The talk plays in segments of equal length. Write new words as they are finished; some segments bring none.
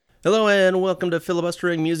Hello and welcome to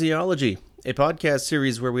Filibustering Museology, a podcast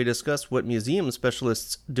series where we discuss what museum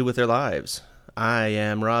specialists do with their lives. I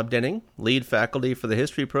am Rob Denning, lead faculty for the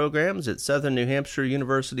history programs at Southern New Hampshire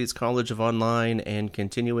University's College of Online and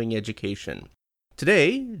Continuing Education.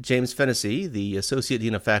 Today, James Fennessy, the Associate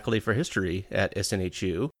Dean of Faculty for History at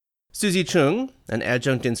SNHU, Susie Chung, an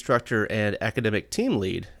adjunct instructor and academic team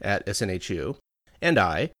lead at SNHU, and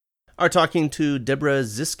I are talking to Deborah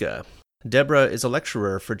Ziska. Deborah is a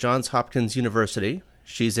lecturer for Johns Hopkins University.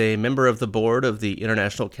 She's a member of the board of the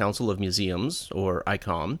International Council of Museums, or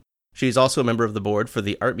ICOM. She's also a member of the board for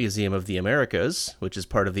the Art Museum of the Americas, which is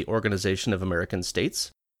part of the Organization of American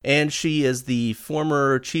States. And she is the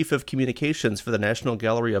former Chief of Communications for the National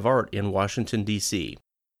Gallery of Art in Washington, D.C.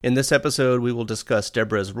 In this episode, we will discuss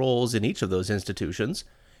Deborah's roles in each of those institutions,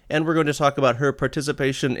 and we're going to talk about her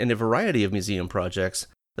participation in a variety of museum projects,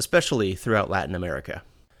 especially throughout Latin America.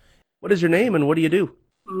 What is your name and what do you do?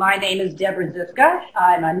 My name is Deborah Ziska.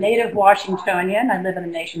 I'm a native Washingtonian. I live in the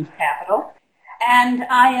nation's capital. And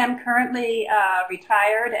I am currently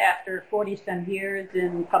retired after 40-some years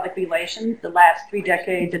in public relations, the last 3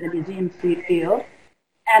 decades in the museum field.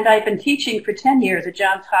 And I've been teaching for 10 years at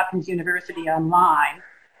Johns Hopkins University online.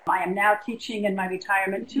 I am now teaching in my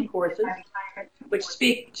retirement 2 courses, which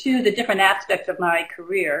speak to the different aspects of my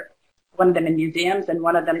career, one of them in museums and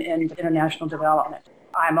one of them in international development.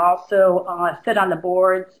 I'm also sit on the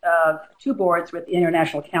boards of 2 boards with the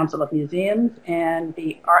International Council of Museums and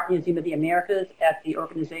the Art Museum of the Americas at the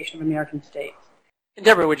Organization of American States.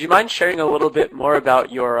 Deborah, would you mind sharing a little bit more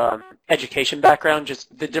about your education background,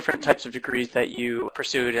 just the different types of degrees that you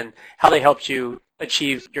pursued and how they helped you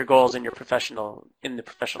achieve your goals in the professional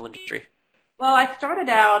industry? Well, I started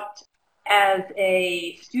out as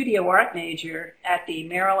a studio art major at the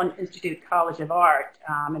Maryland Institute College of Art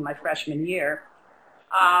in my freshman year.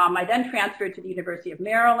 I then transferred to the University of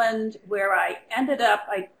Maryland, where I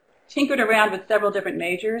tinkered around with several different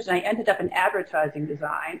majors, and I ended up in advertising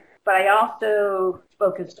design. But I also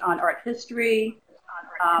focused on art history,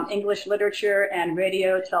 English literature, and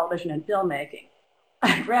radio, television, and filmmaking.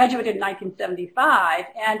 I graduated in 1975,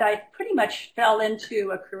 and I pretty much fell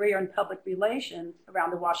into a career in public relations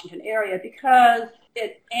around the Washington area because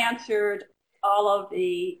it answered all of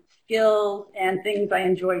the skills and things I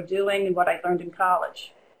enjoyed doing and what I learned in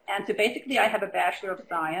college. And so basically I have a Bachelor of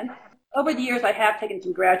Science. Over the years I have taken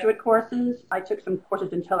some graduate courses. I took some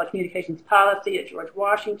courses in telecommunications policy at George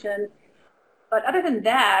Washington. But other than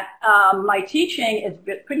that, my teaching is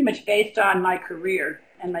pretty much based on my career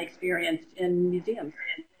and my experience in museums.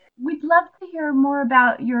 We'd love to hear more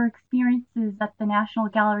about your experiences at the National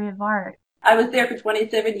Gallery of Art. I was there for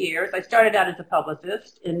 27 years. I started out as a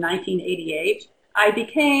publicist in 1988. I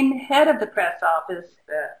became head of the press office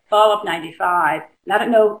fall of 95. And I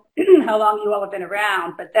don't know how long you all have been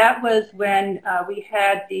around, but that was when we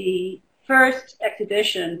had the first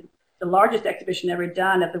exhibition, the largest exhibition ever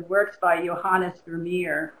done, of the works by Johannes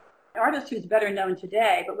Vermeer, an artist who's better known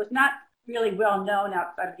today, but was not really well known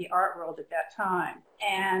outside of the art world at that time.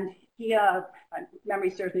 And he, if my memory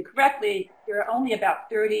serves me correctly, there are only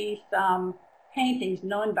about 30-some paintings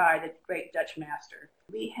known by the great Dutch master.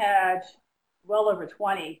 We had well over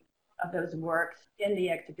 20 of those works in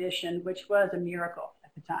the exhibition, which was a miracle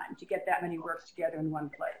at the time to get that many works together in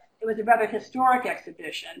one place. It was a rather historic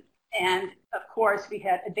exhibition, and of course we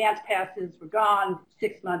had advance passes were gone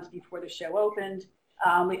 6 months before the show opened.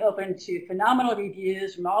 We opened to phenomenal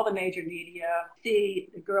reviews from all the major media. To see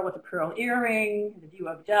The Girl with the Pearl Earring, The View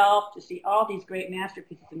of Delft, to see all these great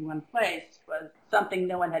masterpieces in one place was something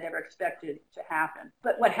no one had ever expected to happen.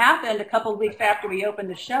 But what happened a couple of weeks after we opened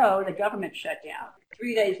the show, the government shut down.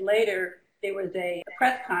 3 days later, there was a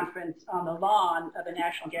press conference on the lawn of the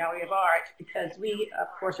National Gallery of Art because we, of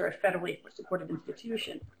course, are a federally supported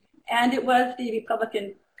institution. And it was the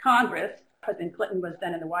Republican Congress. President Clinton was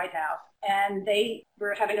then in the White House. And they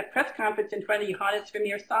were having a press conference in front of Johannes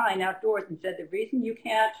Vermeer's sign outdoors and said the reason you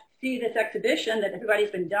can't see this exhibition that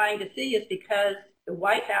everybody's been dying to see is because the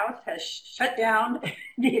White House has shut down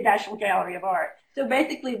the National Gallery of Art. So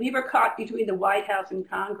basically, we were caught between the White House and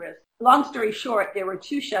Congress. Long story short, there were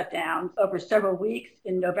 2 shutdowns over several weeks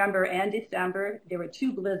in November and December. There were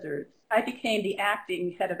 2 blizzards. I became the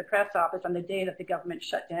acting head of the press office on the day that the government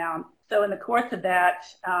shut down. So in the course of that,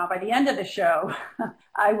 by the end of the show,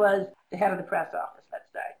 I was the head of the press office,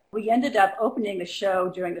 let's say. We ended up opening the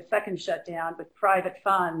show during the second shutdown with private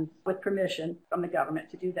funds, with permission from the government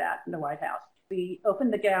to do that in the White House. We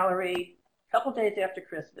opened the gallery a couple days after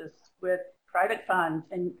Christmas with private funds,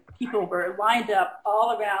 and people were lined up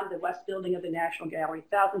all around the West Building of the National Gallery,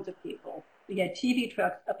 thousands of people. We had TV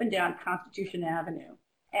trucks up and down Constitution Avenue.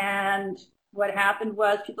 And what happened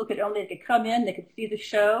was they could come in, they could see the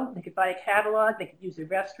show, they could buy a catalog, they could use the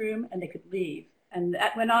restroom, and they could leave. And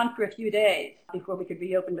that went on for a few days before we could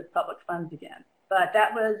reopen with public funds again. But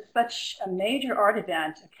that was such a major art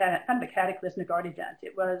event, kind of a cataclysmic art event.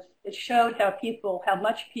 It showed how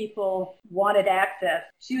much people wanted access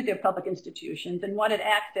to their public institutions and wanted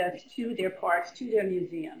access to their parks, to their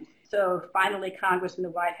museums. So finally, Congress and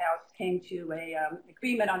the White House came to an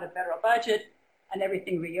agreement on the federal budget, and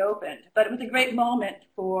everything reopened. But it was a great moment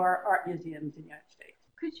for art museums in the United States.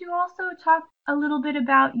 Could you also talk a little bit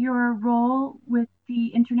about your role with the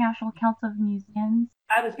International Council of Museums?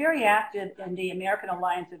 I was very active in the American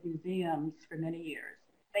Alliance of Museums for many years.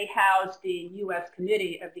 They housed the U.S.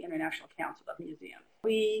 Committee of the International Council of Museums.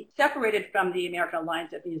 We separated from the American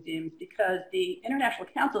Alliance of Museums because the International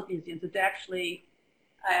Council of Museums is actually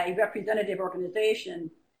a representative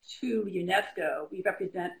organization to UNESCO. We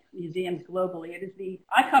represent museums globally.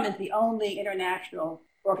 ICOM is the only international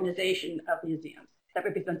organization of museums that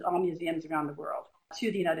represents all museums around the world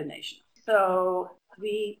to the United Nations. So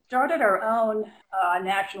we started our own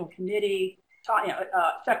national committee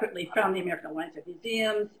separately from the American Alliance of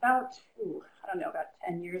Museums about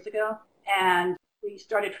 10 years ago. And we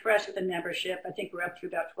started fresh with a membership. I think we're up to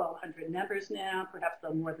about 1,200 members now, perhaps a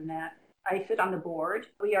little more than that. I sit on the board.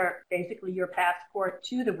 We are basically your passport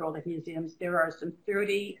to the world of museums. There are some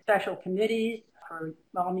 30 special committees for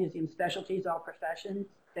all museum specialties, all professions,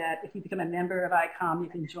 that if you become a member of ICOM, you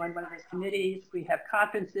can join one of those committees. We have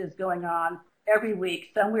conferences going on every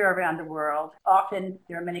week somewhere around the world. Often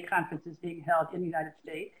there are many conferences being held in the United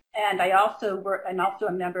States. And I'm also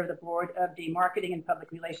a member of the board of the Marketing and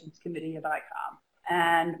Public Relations Committee of ICOM.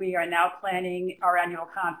 And we are now planning our annual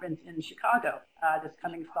conference in Chicago this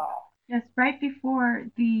coming fall. Yes, right before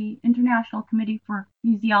the International Committee for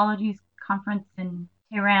Museology's conference in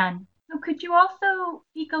Tehran. So could you also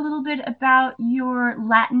speak a little bit about your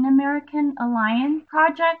Latin American Alliance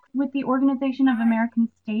project with the Organization of American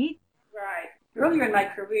States? Right. Earlier in my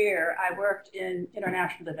career, I worked in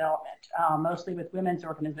international development, mostly with women's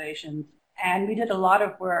organizations, and we did a lot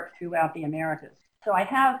of work throughout the Americas. So I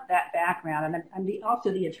have that background, and I'm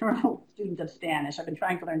also the eternal student of Spanish. I've been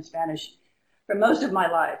trying to learn Spanish for most of my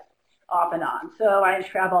life, off and on. So I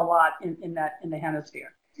travel a lot in the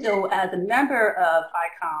hemisphere. So as a member of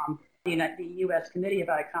ICOM, the U.S. Committee of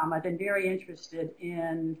ICOM, I've been very interested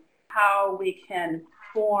in how we can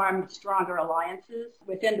form stronger alliances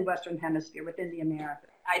within the Western Hemisphere, within the Americas.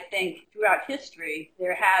 I think throughout history,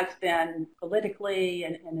 there has been politically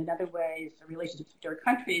and in other ways, relationships with other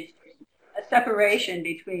countries, a separation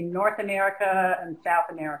between North America and South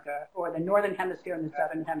America, or the Northern Hemisphere and the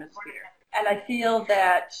Southern Hemisphere. And I feel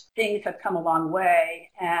that things have come a long way,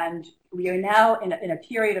 and we are now in a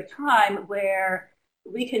period of time where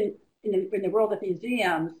we can, in the world of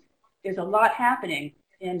museums, there's a lot happening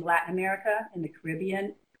in Latin America, in the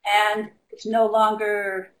Caribbean, and it's no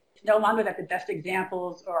longer that the best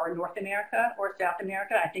examples are North America or South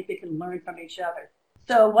America. I think we can learn from each other.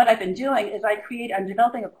 So what I've been doing is I'm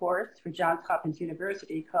developing a course for Johns Hopkins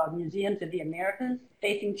University called Museums of the Americas,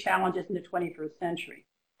 Facing Challenges in the 21st Century.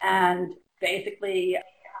 And basically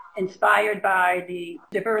inspired by the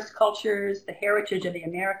diverse cultures, the heritage of the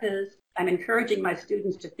Americas, I'm encouraging my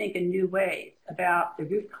students to think in new ways about the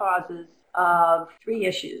root causes of three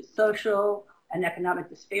issues: social and economic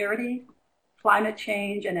disparity, climate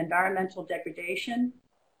change and environmental degradation,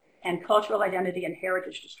 and cultural identity and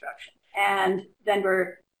heritage destruction. And then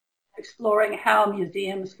we're exploring how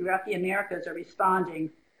museums throughout the Americas are responding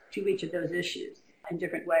to each of those issues in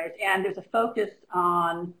different ways. And there's a focus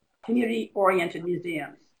on community-oriented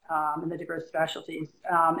museums in the diverse specialties.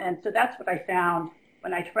 And so that's what I found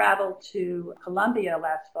when I traveled to Colombia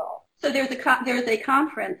last fall. So there's a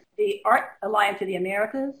conference, the Art Alliance of the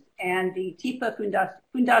Americas and the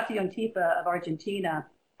Fundación TIPA of Argentina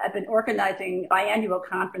have been organizing biannual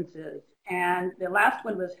conferences. And the last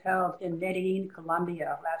one was held in Medellin,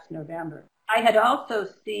 Colombia, last November. I had also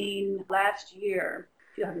seen last year,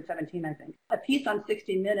 2017, I think, a piece on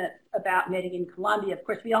 60 Minutes about Medellin, Colombia. Of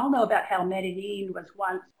course, we all know about how Medellin was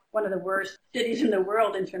once one of the worst cities in the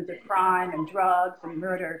world in terms of crime and drugs and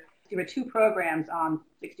murder. There were two programs on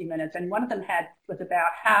 60 Minutes, and one of them was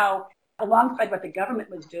about how, alongside what the government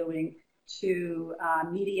was doing to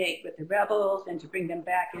mediate with the rebels and to bring them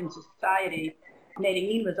back into society,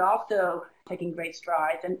 Medellin was also taking great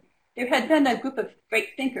strides. And there had been a group of great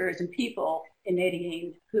thinkers and people in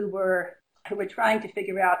Medellin who were trying to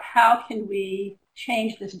figure out how can we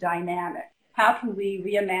change this dynamic? How can we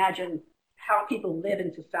reimagine how people live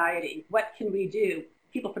in society? What can we do?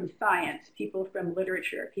 People from science, people from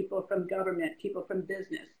literature, people from government, people from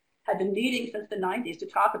business have been meeting since the 90s to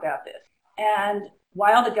talk about this. And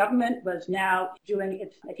while the government was now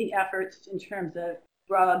making efforts in terms of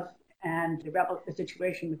drugs and the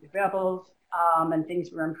situation with the rebels, and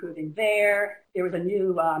things were improving there, there was a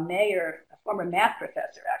new mayor, a former math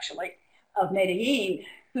professor actually, of Medellin,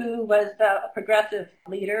 who was a progressive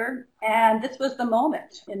leader. And this was the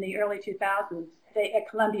moment in the early 2000s that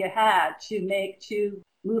Colombia had to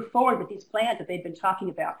move forward with these plans that they'd been talking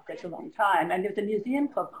about for such a long time. And there's a museum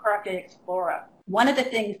called Parque Explora. One of the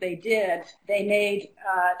things they did, they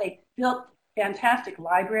built fantastic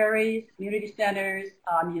libraries, community centers,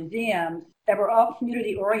 museums that were all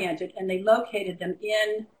community-oriented, and they located them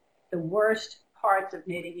in the worst parts of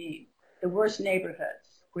Medellin, the worst neighborhoods.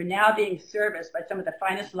 We're now being serviced by some of the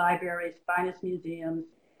finest libraries, finest museums,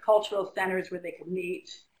 cultural centers where they could meet.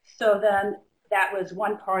 So then that was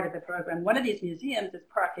one part of the program. One of these museums is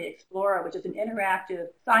Parque Explora, which is an interactive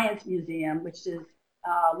science museum, which is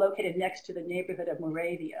located next to the neighborhood of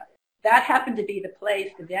Moravia. That happened to be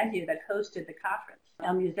the venue that hosted the conference,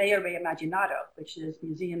 El Museo Reimaginado, which is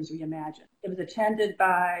Museums Reimagined. It was attended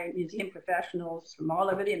by museum professionals from all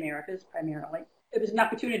over the Americas, primarily. It was an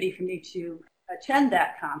opportunity for me to attend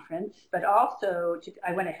that conference, but also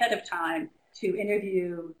I went ahead of time to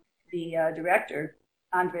interview the director,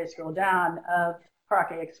 Andres Roldan, of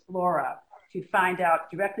Parque Explora, to find out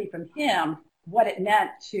directly from him what it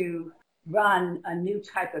meant to run a new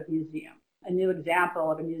type of museum, a new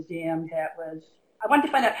example of a museum I wanted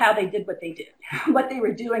to find out how they did what they did, what they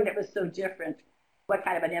were doing that was so different, what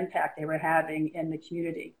kind of an impact they were having in the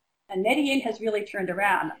community. And Medellin has really turned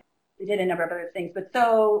around. We did a number of other things, but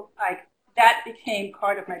that became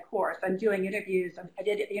part of my course. I'm doing interviews. I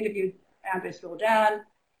interviewed Andres Roldan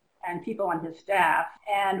and people on his staff.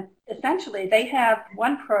 And essentially, they have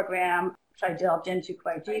one program, which I delved into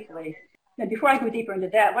quite deeply. And before I go deeper into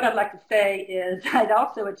that, what I'd like to say is I'd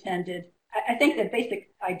also attended, I think the basic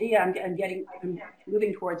idea I'm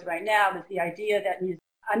moving towards right now is the idea that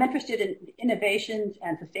I'm interested in innovations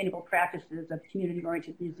and sustainable practices of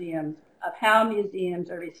community-oriented museums, of how museums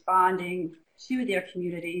are responding to their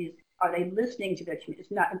communities. Are they listening to their community?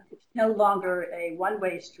 It's no longer a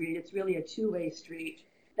one-way street. It's really a two-way street.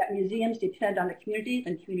 That museums depend on the communities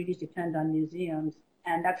and communities depend on museums.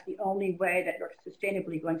 And that's the only way that we're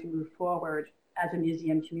sustainably going to move forward as a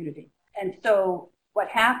museum community. And so what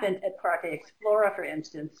happened at Parque Explora, for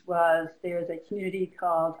instance, was there's a community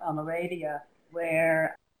called Moravia,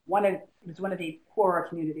 where it was one of the poorer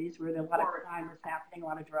communities where a lot of crime was happening, a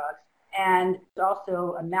lot of drugs. And there's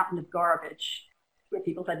also a mountain of garbage where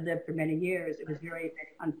people had lived for many years. It was very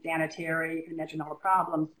unsanitary. You can imagine all the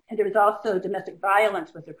problems. And there was also domestic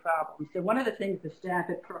violence was a problem. So one of the things the staff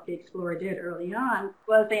at Parque Explora did early on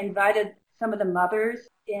was they invited some of the mothers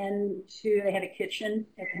they had a kitchen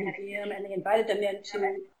at the museum, and they invited them in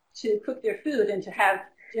to cook their food and to have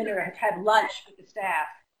dinner, to have lunch with the staff.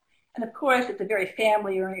 And of course, it's a very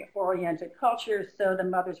family-oriented culture, so the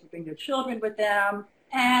mothers would bring their children with them.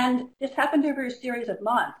 And this happened over a series of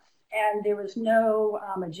months. And there was no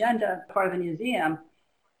agenda part of the museum.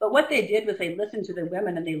 But what they did was they listened to the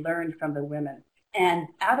women and they learned from the women. And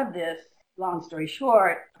out of this, long story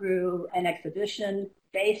short, grew an exhibition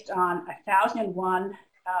based on 1001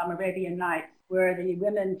 Arabian Nights, where the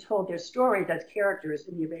women told their stories as characters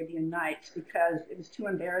in the Arabian Nights because it was too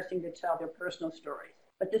embarrassing to tell their personal stories.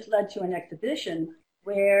 But this led to an exhibition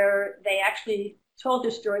where they actually told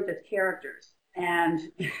their stories as characters. And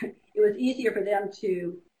it was easier for them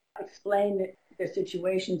to explain their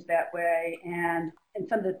situations that way and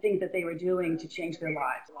some of the things that they were doing to change their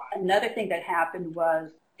lives. Another thing that happened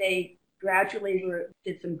was they gradually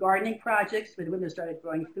did some gardening projects where the women started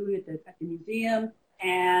growing food at the museum.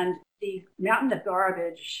 And the mountain of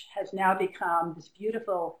garbage has now become this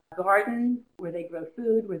beautiful garden where they grow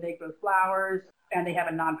food, where they grow flowers, and they have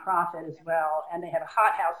a nonprofit as well. And they have a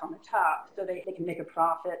hothouse on the top so they can make a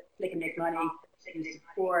profit, they can make money to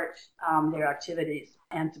support their activities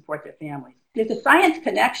and support their families. There's a science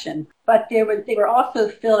connection, but they were also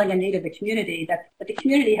filling a need of the community that the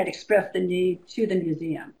community had expressed the need to the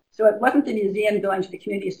museum. So it wasn't the museum going to the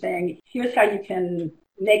community saying, here's how you can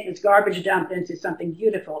make this garbage dump into something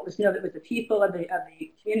beautiful. It was the people of the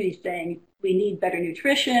community saying, we need better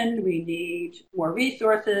nutrition, we need more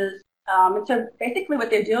resources. And so basically what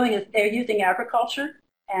they're doing is they're using agriculture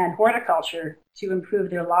and horticulture to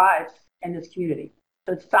improve their lives in this community.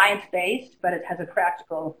 So it's science-based, but it has a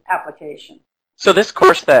practical application. So this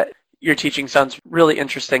course that you're teaching sounds really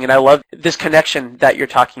interesting, and I love this connection that you're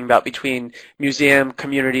talking about between museum,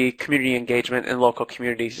 community engagement, and local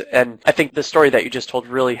communities. And I think the story that you just told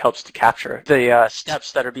really helps to capture the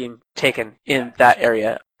steps that are being taken in that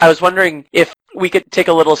area. I was wondering if we could take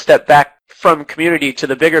a little step back from community to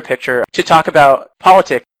the bigger picture to talk about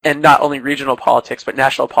politics, and not only regional politics, but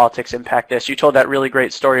national politics impact this. You told that really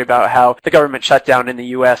great story about how the government shutdown in the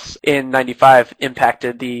U.S. in 95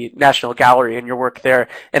 impacted the National Gallery and your work there.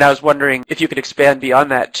 And I was wondering if you could expand beyond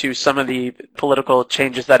that to some of the political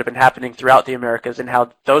changes that have been happening throughout the Americas and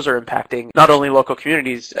how those are impacting not only local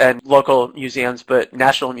communities and local museums, but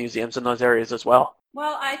national museums in those areas as well.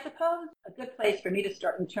 Well, I suppose a good place for me to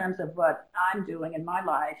start in terms of what I'm doing in my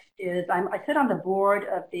life is I sit on the board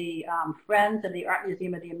of the Friends of the Art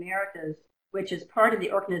Museum of the Americas, which is part of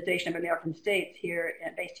the Organization of American States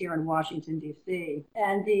based here in Washington, D.C.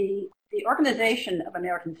 And the Organization of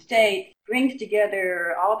American States brings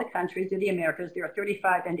together all the countries of the Americas. There are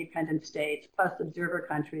 35 independent states, plus observer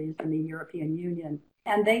countries in the European Union.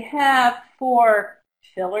 And they have 4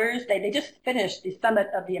 pillars. They just finished the Summit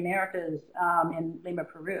of the Americas in Lima,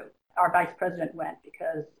 Peru. Our vice president went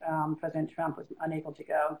because President Trump was unable to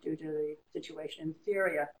go due to the situation in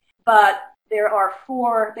Syria. But there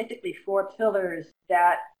are basically four pillars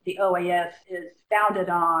that the OAS is founded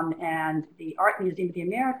on, and the Art Museum of the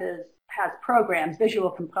Americas has programs, visual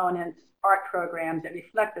components, art programs that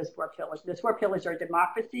reflect those 4 pillars. Those 4 pillars are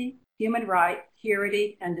democracy, human rights,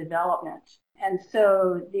 purity, and development. And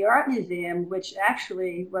so the Art Museum, which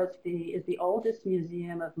actually is the oldest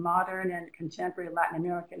museum of modern and contemporary Latin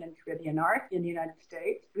American and Caribbean art in the United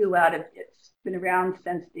States, it's been around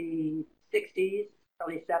since the 60s,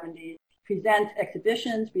 early 70s, presents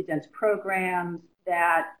exhibitions, presents programs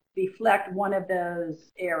that reflect one of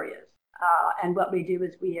those areas. And what we do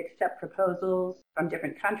is we accept proposals from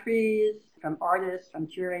different countries, from artists, from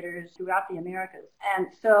curators throughout the Americas. And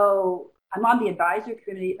so I'm on the advisory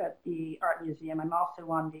committee of the Art Museum. I'm also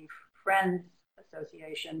on the Friends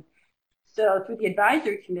Association. So through the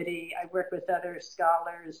advisory committee, I work with other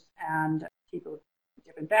scholars and people with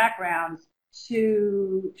different backgrounds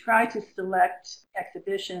to try to select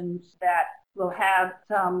exhibitions that will have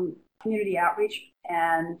some community outreach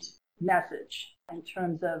and message in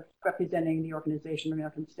terms of representing the Organization of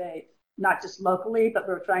American States, not just locally, but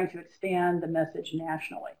we're trying to expand the message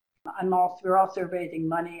nationally. We're also raising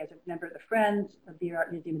money as a member of the Friends of the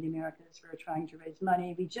Art Museum of the Americas. We're trying to raise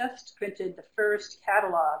money. We just printed the first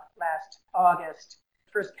catalog last August,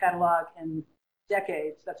 first catalog in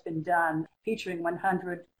decades that's been done, featuring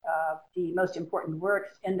 100 of the most important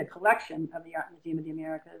works in the collection of the Art Museum of the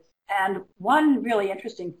Americas. And one really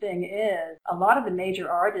interesting thing is a lot of the major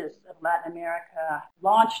artists of Latin America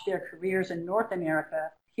launched their careers in North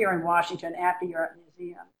America here in Washington at the Art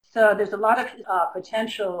Museum. So there's a lot of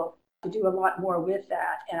potential to do a lot more with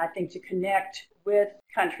that, and I think to connect with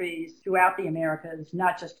countries throughout the Americas,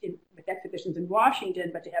 not just with exhibitions in Washington,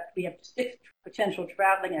 but we have 6 potential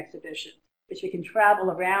traveling exhibitions, which we can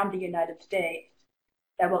travel around the United States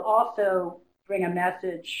that will also bring a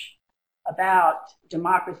message about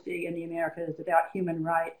democracy in the Americas, about human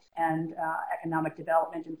rights and economic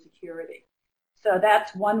development and security. So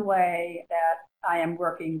that's one way that I am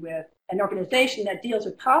working with an organization that deals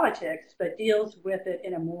with politics, but deals with it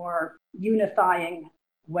in a more unifying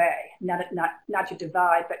way, not to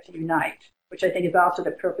divide, but to unite, which I think is also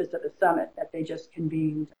the purpose of the summit that they just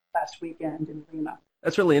convened last weekend in Lima.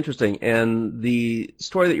 That's really interesting. And the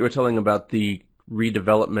story that you were telling about the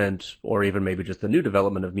redevelopment, or even maybe just the new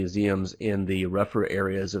development of museums in the rougher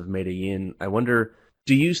areas of Medellin, I wonder,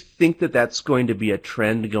 do you think that that's going to be a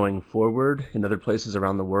trend going forward in other places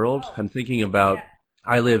around the world? I'm thinking about,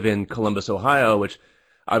 I live in Columbus, Ohio, which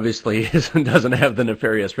obviously doesn't have the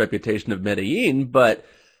nefarious reputation of Medellin, but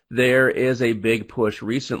there is a big push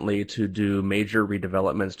recently to do major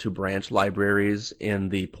redevelopments to branch libraries in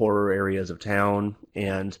the poorer areas of town,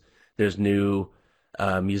 and there's new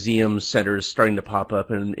museum centers starting to pop up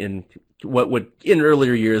in what would in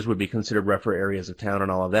earlier years would be considered rougher areas of town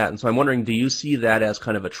and all of that. And so I'm wondering, do you see that as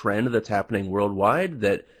kind of a trend that's happening worldwide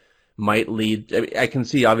that might lead, I can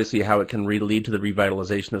see obviously how it can lead to the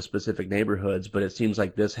revitalization of specific neighborhoods, but it seems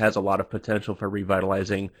like this has a lot of potential for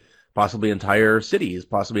revitalizing possibly entire cities,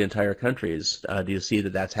 possibly entire countries. Do you see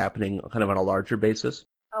that that's happening kind of on a larger basis?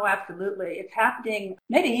 Oh, absolutely. It's happening.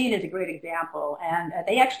 Medellin is a great example, and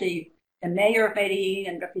the mayor of Medellin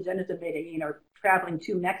and representatives of Medellin are traveling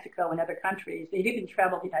to Mexico and other countries. They've even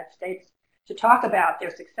traveled to the United States to talk about their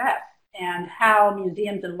success and how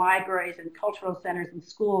museums and libraries and cultural centers and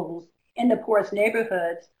schools in the poorest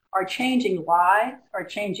neighborhoods are changing lives, are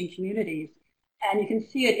changing communities. And you can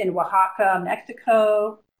see it in Oaxaca,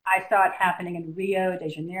 Mexico. I saw it happening in Rio de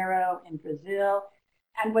Janeiro in Brazil.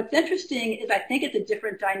 And what's interesting is I think it's a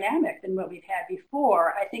different dynamic than what we've had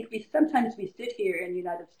before. I think sometimes we sit here in the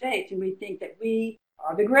United States and we think that we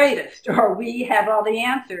are the greatest, or we have all the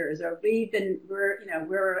answers, or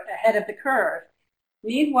we're ahead of the curve.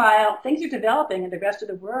 Meanwhile, things are developing in the rest of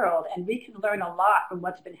the world, and we can learn a lot from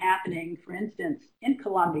what's been happening, for instance, in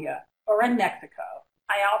Colombia or in Mexico.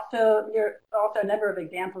 There are also a number of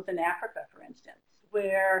examples in Africa, for instance,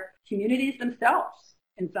 where communities themselves,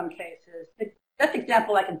 in some cases, the best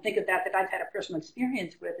example I can think of that I've had a personal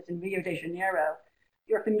experience with is in Rio de Janeiro.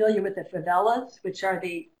 You're familiar with the favelas, which are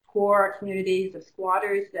the poor communities of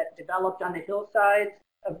squatters that developed on the hillsides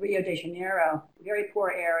of Rio de Janeiro. Very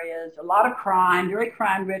poor areas, a lot of crime, very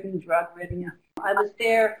crime-ridden, drug-ridden. I was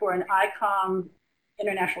there for an ICOM,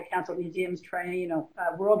 International Council of Museums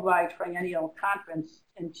worldwide triennial conference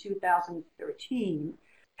in 2013.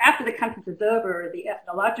 After the conference was over, the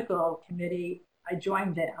ethnological committee, I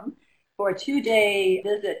joined them for a 2-day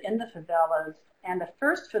visit in the favelas. And the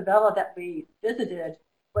first favela that we visited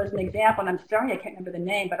was an example, and I'm sorry I can't remember the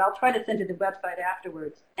name, but I'll try to send you the website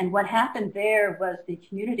afterwards. And what happened there was the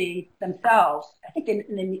community themselves, I think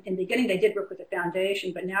in the beginning they did work with the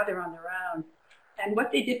foundation, but now they're on their own. And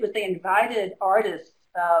what they did was they invited artists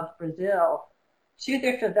of Brazil to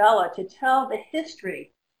their favela to tell the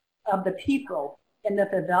history of the people in the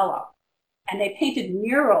favela. And they painted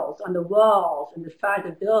murals on the walls and the sides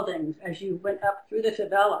of buildings as you went up through the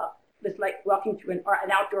favela. It was like walking through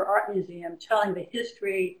an outdoor art museum, telling the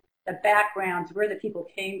history, the backgrounds, where the people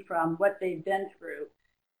came from, what they've been through,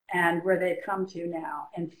 and where they've come to now.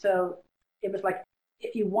 And so it was like,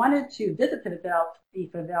 if you wanted to visit the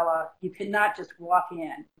favela, you could not just walk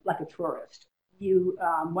in like a tourist.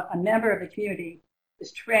 A member of the community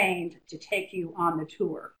is trained to take you on the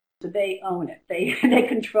tour. So they own it. They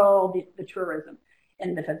control the tourism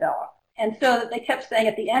in the favela. And so they kept saying,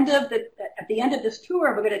 at the end of this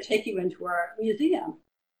tour, we're going to take you into our museum.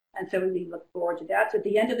 And so we looked forward to that. So at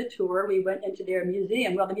the end of the tour, we went into their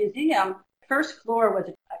museum. Well, the museum, first floor was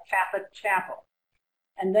a Catholic chapel.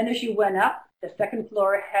 And then as you went up, the second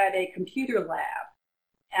floor had a computer lab.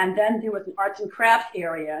 And then there was an arts and crafts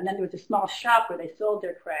area. And then there was a small shop where they sold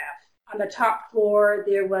their crafts. On the top floor,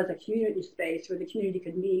 there was a community space where the community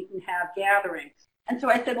could meet and have gatherings. And so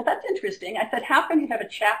I said, well, that's interesting. I said, how can you have a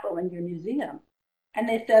chapel in your museum? And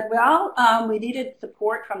they said, well, we needed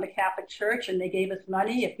support from the Catholic Church, and they gave us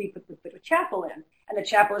money if we could put a chapel in. And the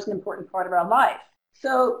chapel is an important part of our life.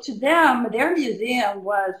 So to them, their museum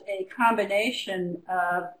was a combination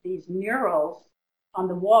of these murals on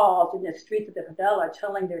the walls in the streets of the favela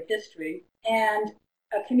telling their history, and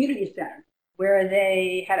a community center where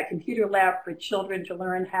they had a computer lab for children to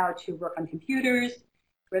learn how to work on computers,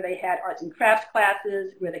 where they had arts and crafts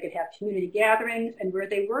classes, where they could have community gatherings, and where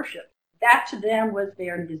they worshiped. That to them was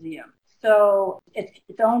their museum. So it's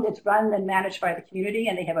run and managed by the community,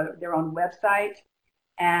 and they have their own website,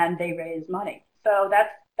 and they raise money. So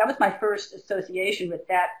that was my first association with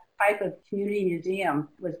that type of community museum,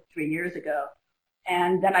 was 3 years ago.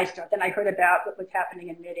 And then I heard about what was happening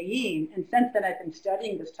in Medellin, and since then I've been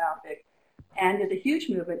studying this topic. And there's a huge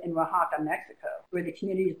movement in Oaxaca, Mexico, where the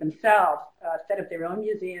communities themselves set up their own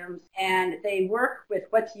museums, and they work with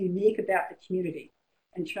what's unique about the community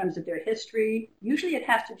in terms of their history. Usually it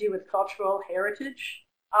has to do with cultural heritage.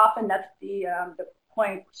 Often that's the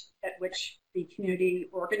point at which the community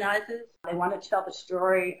organizes. They want to tell the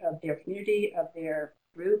story of their community, of their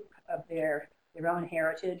group, of their own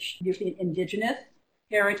heritage, usually indigenous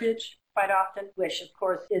heritage quite often, which of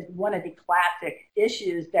course is one of the classic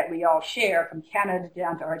issues that we all share from Canada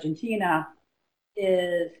down to Argentina,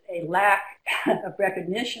 is a lack of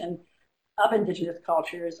recognition of indigenous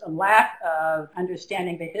cultures, a lack of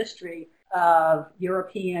understanding the history of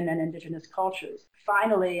European and indigenous cultures.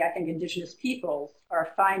 Finally, I think indigenous peoples are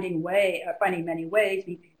finding many ways.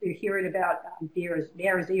 We're hearing about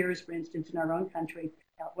bears' ears, for instance, in our own country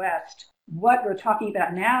out west. What we're talking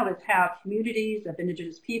about now is how communities of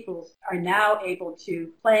indigenous peoples are now able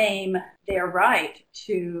to claim their right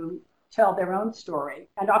to tell their own story.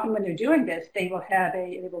 And often when they're doing this, they will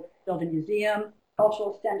build a museum,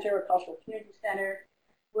 cultural center, a cultural community center,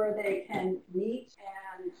 where they can meet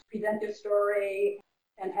and present their story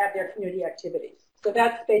and have their community activities. So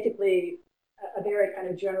that's basically a very kind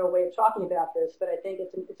of general way of talking about this, but I think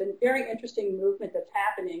it's a very interesting movement that's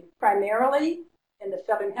happening primarily in the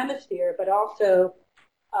Southern Hemisphere, but also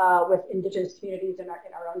with indigenous communities in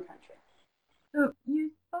our own country. So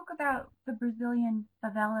you spoke about the Brazilian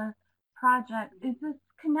favela project. Is this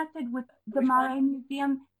connected with the Mare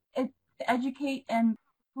Museum? It's to educate and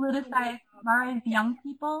politicize Mare's young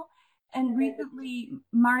people. And recently,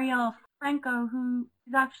 Mario Franco, who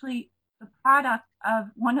is actually the product of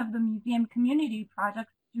one of the museum community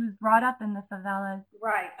projects, she was brought up in the favelas.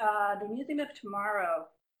 Right. The Museum of Tomorrow,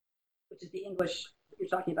 which is the English you're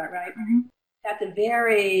talking about, right? Mm-hmm. That's a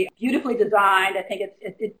very beautifully designed. I think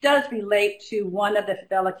it does relate to one of the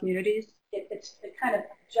favela communities. It kind of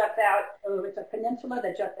juts out. It's a peninsula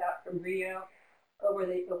that juts out from Rio over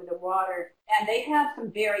the water, and they have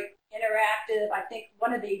some very interactive. I think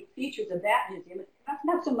one of the features of that museum is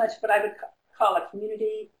not so much what I would call a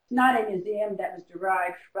community. It's not a museum that was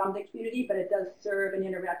derived from the community, but it does serve and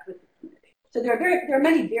interact with the community. So there are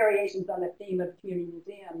many variations on the theme of community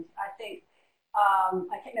museums. I think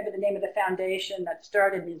I can't remember the name of the foundation that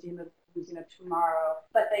started Museum of Tomorrow,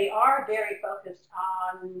 but they are very focused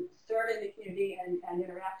on serving the community and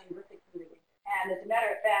interacting with the community. And as a matter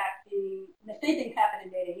of fact, the same thing happened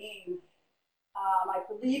in Medellin. I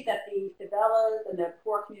believe that the favelas and the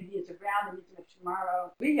poor communities around the Museum of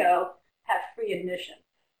Tomorrow, Rio, have free admission.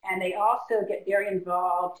 And they also get very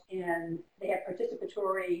involved they have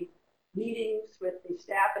participatory meetings with the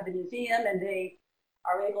staff of the museum, and they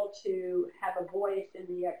are able to have a voice in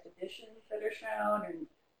the exhibitions that are shown and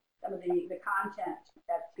some of the content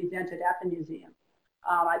that's presented at the museum.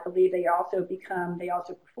 I believe they also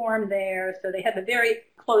perform there, so they have a very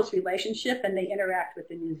close relationship and they interact with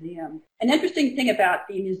the museum. An interesting thing about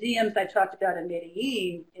the museums I talked about in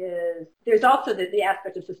Medellin is there's also the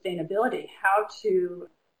aspect of sustainability, how do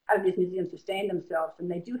these museums sustain themselves, and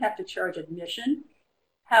they do have to charge admission.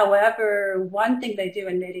 However, one thing they do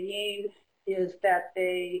in Medellin is that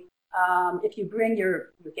they, if you bring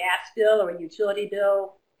your gas bill or utility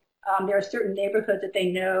bill, there are certain neighborhoods that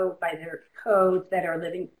they know by their codes that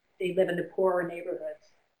they live in the poorer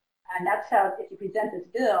neighborhoods. And that's how, if you present this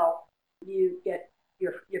bill, you get,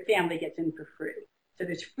 your family gets in for free. So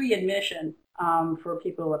there's free admission for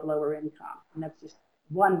people of lower income. And that's just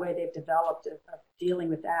one way they've developed of dealing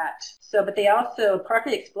with that. So, but they also, Parque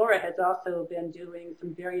Explorer has also been doing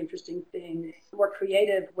some very interesting things, more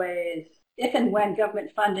creative ways. If and when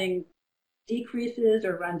government funding decreases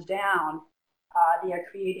or runs down, they are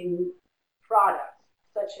creating products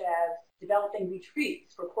such as developing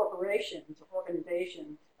retreats for corporations or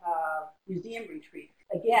organizations, museum retreats.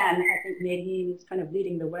 Again, I think Medellin is kind of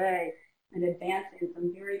leading the way and advancing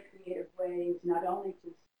some very creative ways, not only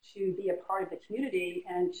to be a part of the community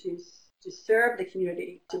and to serve the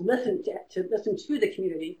community, to listen to the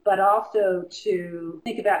community, but also to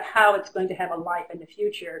think about how it's going to have a life in the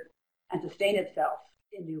future and sustain itself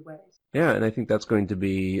in new ways. Yeah, and I think that's going to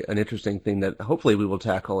be an interesting thing that hopefully we will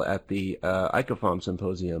tackle at the ICOFOM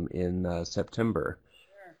Symposium in September.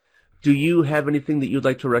 Sure. Do you have anything that you'd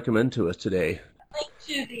like to recommend to us today? Link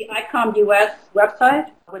to the ICOM US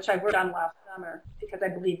website, which I worked on last summer, because I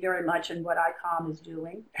believe very much in what ICOM is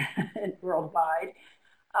doing worldwide.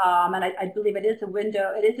 And I believe it is a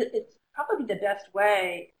window. It's probably the best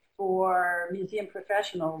way for museum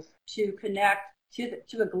professionals to connect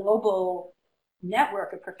to a global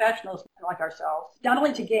network of professionals like ourselves, not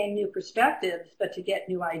only to gain new perspectives, but to get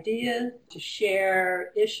new ideas, to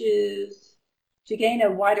share issues, to gain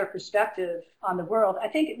a wider perspective on the world. I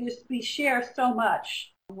think we share so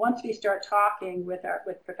much. Once we start talking with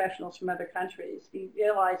professionals from other countries, we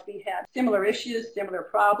realize we have similar issues, similar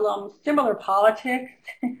problems, similar politics.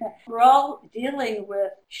 We're all dealing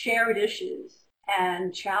with shared issues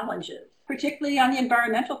and challenges, particularly on the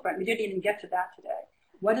environmental front. We didn't even get to that today.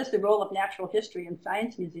 What is the role of natural history in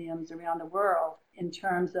science museums around the world in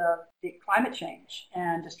terms of the climate change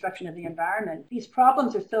and destruction of the environment? These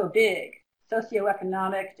problems are so big: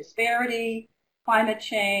 socioeconomic disparity, climate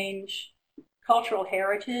change, cultural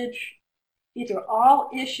heritage. These are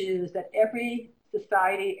all issues that every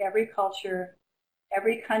society, every culture,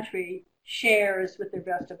 every country shares with the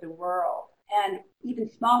rest of the world. And even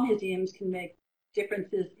small museums can make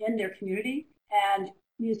differences in their community, and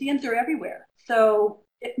museums are everywhere. So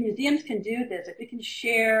if museums can do this, if we can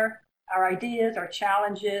share our ideas, our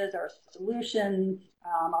challenges, our solutions,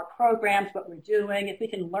 our programs, what we're doing, if we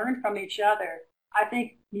can learn from each other, I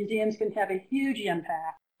think museums can have a huge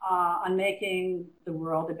impact on making the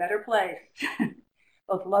world a better place,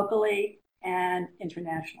 both locally and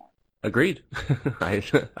internationally. Agreed.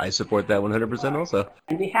 I support that 100% also.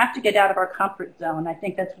 And we have to get out of our comfort zone. I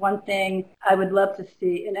think that's one thing I would love to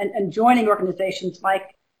see. And joining organizations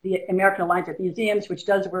like the American Alliance of Museums, which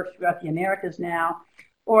does work throughout the Americas now,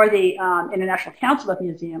 or the International Council of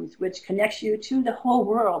Museums, which connects you to the whole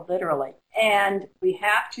world, literally. And we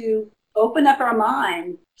have to open up our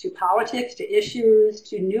mind to politics, to issues,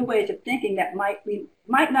 to new ways of thinking that we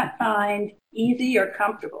might not find easy or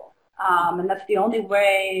comfortable. And that's the only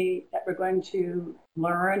way that we're going to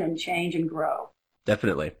learn and change and grow.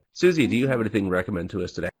 Definitely. Susie, do you have anything to recommend to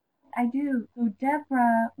us today? I do. So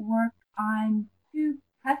Deborah worked on 2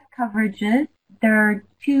 press coverages. There are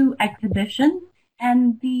 2 exhibitions,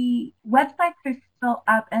 and the websites are still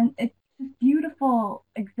up, and it's just beautiful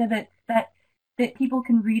exhibits that people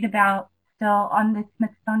can read about still on the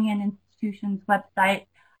Smithsonian Institution's website,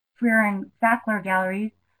 Freer and Sackler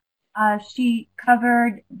Galleries. She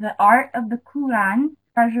covered the art of the Quran,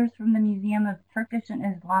 treasures from the Museum of Turkish and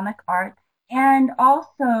Islamic Art, and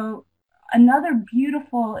also another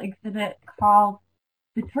beautiful exhibit called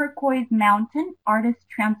The Turquoise Mountain, Artists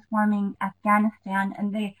Transforming Afghanistan,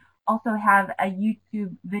 and they also have a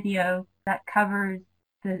YouTube video that covers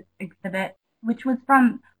the exhibit, which was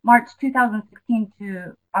from March 2016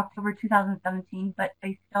 to October 2017, but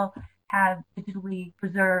they still have digitally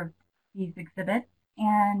preserved these exhibits.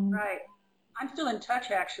 And right. I'm still in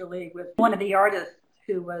touch actually with one of the artists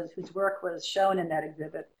whose work was shown in that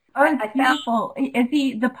exhibit. Oh, it's beautiful. Is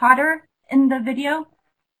he the potter in the video?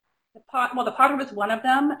 The potter was one of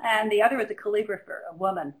them, and the other is a calligrapher, a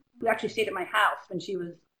woman who actually stayed at my house when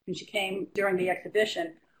she came during the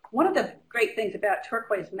exhibition. One of the great things about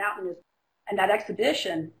Turquoise Mountain is, and that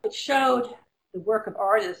exhibition, it showed the work of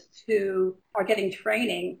artists who are getting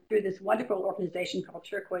training through this wonderful organization called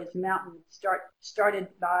Turquoise Mountain, started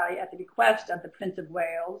at the request of the Prince of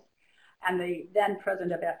Wales and the then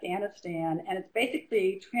president of Afghanistan. And it's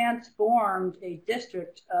basically transformed a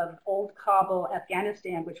district of old Kabul,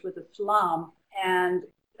 Afghanistan, which was a slum and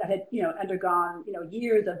that had, undergone,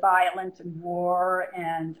 years of violence and war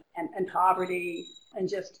and poverty and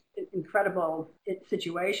just incredible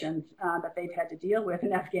situations that they've had to deal with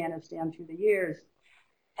in Afghanistan through the years.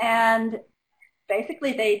 And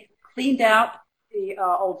basically they cleaned out the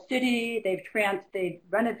old city, they've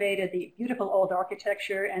renovated the beautiful old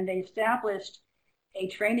architecture, and they established a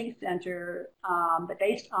training center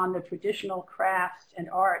based on the traditional crafts and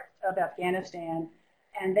arts of Afghanistan.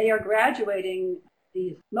 And they are graduating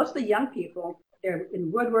these mostly young people. They're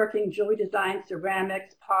in woodworking, jewelry design,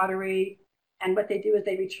 ceramics, pottery. And what they do is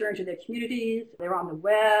they return to their communities, they're on the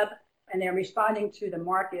web, and they're responding to the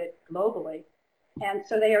market globally. And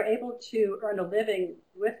so they are able to earn a living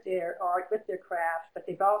with their art, with their craft, but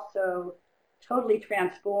they've also totally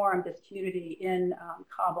transformed this community in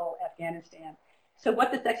Kabul, Afghanistan. So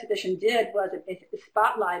what this exhibition did was it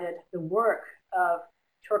spotlighted the work of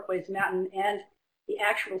Turquoise Mountain and the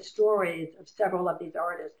actual stories of several of these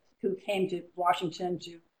artists who came to Washington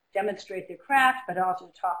to demonstrate their craft, but also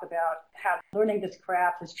to talk about how learning this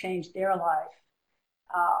craft has changed their life.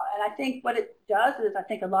 And I think what it does is I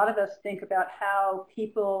think a lot of us think about how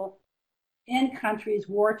people in countries,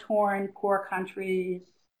 war-torn, poor countries,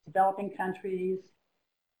 developing countries,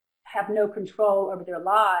 have no control over their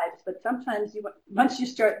lives. But sometimes once you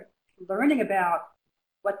start learning about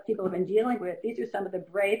what people have been dealing with, these are some of the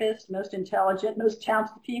bravest, most intelligent, most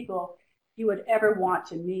talented people you would ever want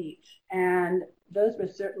to meet. And those were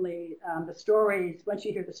certainly the stories. Once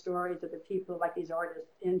you hear the stories of the people like these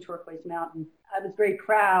artists in Turquoise Mountain, I was very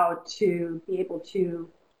proud to be able to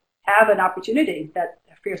have an opportunity that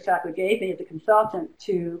Freer Sackler gave me as a consultant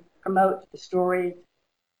to promote the stories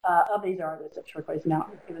of these artists at Turquoise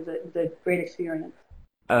Mountain. It was a great experience.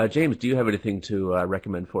 James, do you have anything to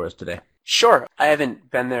recommend for us today? Sure. I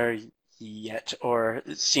haven't been there yet or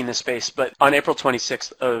seen the space, but on April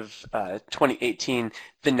 26th of 2018,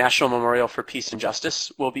 the National Memorial for Peace and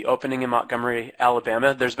Justice will be opening in Montgomery,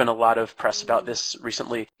 Alabama. There's been a lot of press about this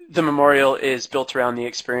recently. The memorial is built around the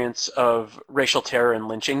experience of racial terror and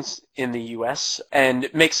lynchings in the U.S. and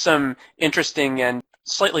makes some interesting and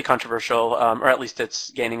slightly controversial, or at least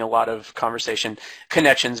it's gaining a lot of conversation,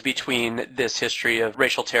 connections between this history of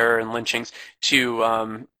racial terror and lynchings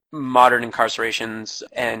to modern incarcerations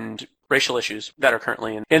and racial issues that are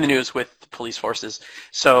currently in the news with police forces.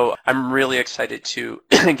 So I'm really excited to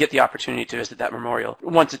get the opportunity to visit that memorial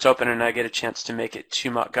once it's open and I get a chance to make it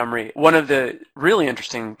to Montgomery. One of the really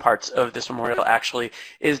interesting parts of this memorial actually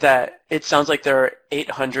is that it sounds like there are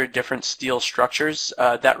 800 different steel structures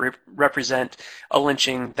that represent a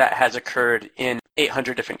lynching that has occurred in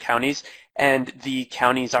 800 different counties. And the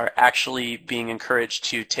counties are actually being encouraged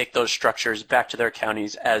to take those structures back to their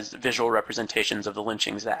counties as visual representations of the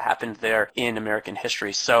lynchings that happened there in American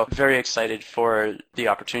history. So very excited for the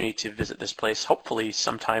opportunity to visit this place, hopefully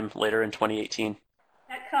sometime later in 2018.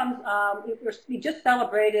 That comes, we just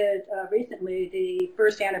celebrated recently the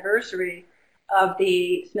first anniversary of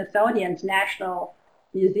the Smithsonian's National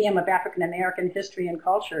Museum of African American History and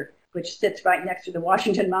Culture, which sits right next to the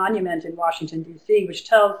Washington Monument in Washington, D.C., which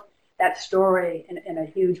tells that story in a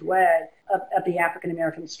huge way of the African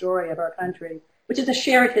American story of our country, which is a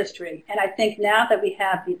shared history. And I think now that we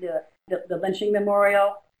have the lynching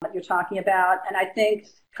memorial that you're talking about, and I think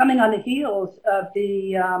coming on the heels of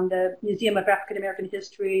the Museum of African American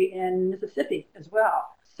History in Mississippi as well.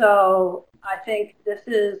 So I think this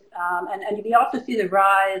is, and we also see the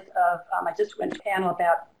rise of, I just went to a panel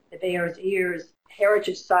about the Bears Ears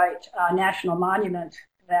Heritage Site National Monument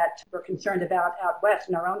that we're concerned about out west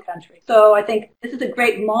in our own country. So I think this is a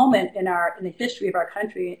great moment in the history of our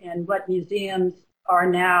country and what museums are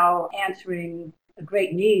now answering a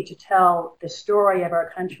great need to tell the story of our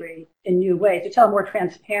country in new ways, to tell a more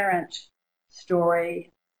transparent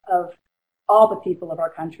story of all the people of our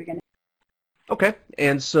country. Okay,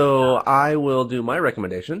 and so I will do my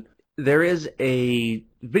recommendation. There is a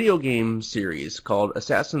video game series called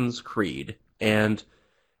Assassin's Creed, and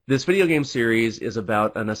this video game series is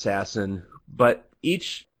about an assassin, but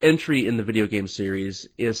each entry in the video game series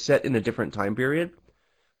is set in a different time period.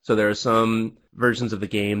 So there are some versions of the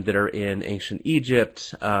game that are in ancient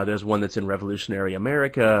Egypt. There's one that's in revolutionary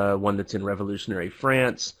America, one that's in revolutionary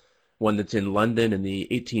France, one that's in London in the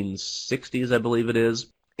 1860s, I believe it is.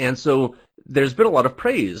 And so there's been a lot of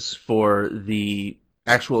praise for the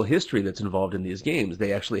actual history that's involved in these games.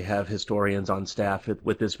 They actually have historians on staff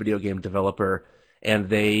with this video game developer, and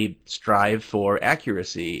they strive for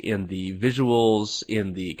accuracy in the visuals,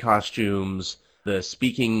 in the costumes, the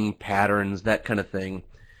speaking patterns, that kind of thing.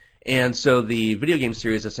 And so the video game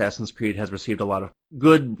series Assassin's Creed has received a lot of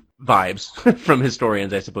good vibes from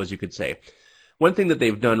historians, I suppose you could say. One thing that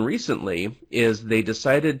they've done recently is they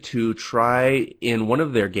decided to try in one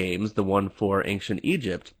of their games, the one for ancient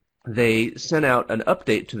Egypt, they sent out an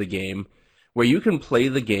update to the game where you can play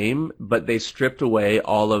the game, but they stripped away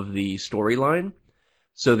all of the storyline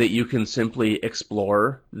so that you can simply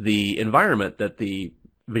explore the environment that the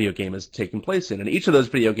video game is taking place in. And each of those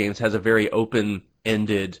video games has a very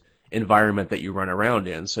open-ended environment that you run around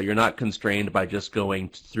in. So you're not constrained by just going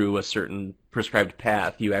through a certain prescribed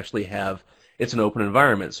path. You actually have, it's an open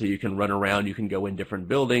environment, so you can run around, you can go in different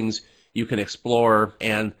buildings, you can explore,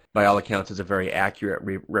 and by all accounts, it's a very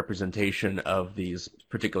accurate representation of these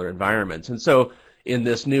particular environments. And so in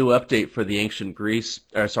this new update for the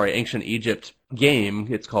ancient Egypt game,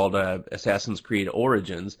 it's called Assassin's Creed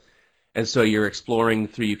Origins. And so you're exploring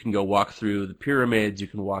through, you can go walk through the pyramids, you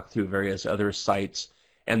can walk through various other sites,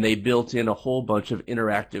 and they built in a whole bunch of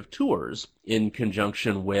interactive tours in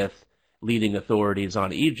conjunction with leading authorities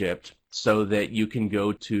on Egypt so that you can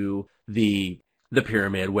go to the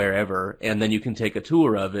pyramid wherever, and then you can take a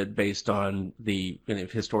tour of it based on the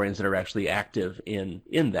historians that are actually active in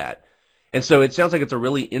that. And so it sounds like it's a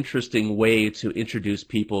really interesting way to introduce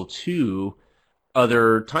people to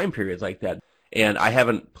other time periods like that. And I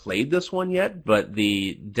haven't played this one yet, but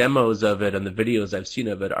the demos of it and the videos I've seen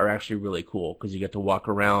of it are actually really cool because you get to walk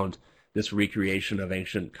around this recreation of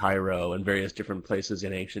ancient Cairo and various different places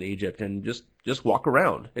in ancient Egypt and just walk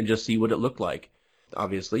around and just see what it looked like.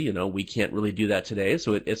 Obviously, we can't really do that today,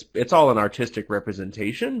 so it's all an artistic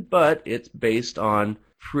representation, but it's based on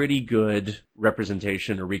pretty good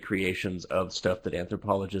representation or recreations of stuff that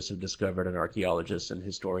anthropologists have discovered and archaeologists and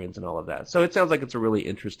historians and all of that. So it sounds like it's a really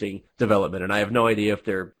interesting development, and I have no idea if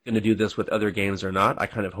they're going to do this with other games or not. I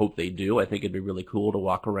kind of hope they do. I think it'd be really cool to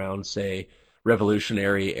walk around, say,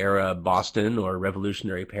 Revolutionary era Boston or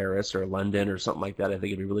Revolutionary Paris or London or something like that. I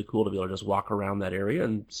think it'd be really cool to be able to just walk around that area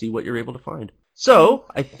and see what you're able to find. So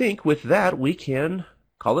I think with that, we can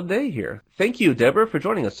call it a day here. Thank you, Deborah, for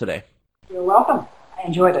joining us today. You're welcome. I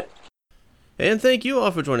enjoyed it. And thank you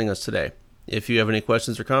all for joining us today. If you have any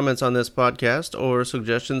questions or comments on this podcast or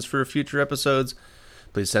suggestions for future episodes,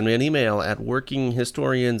 please send me an email at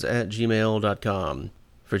workinghistorians@gmail.com.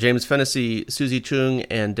 For James Fennessy, Susie Chung,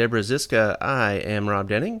 and Deborah Ziska, I am Rob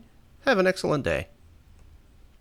Denning. Have an excellent day.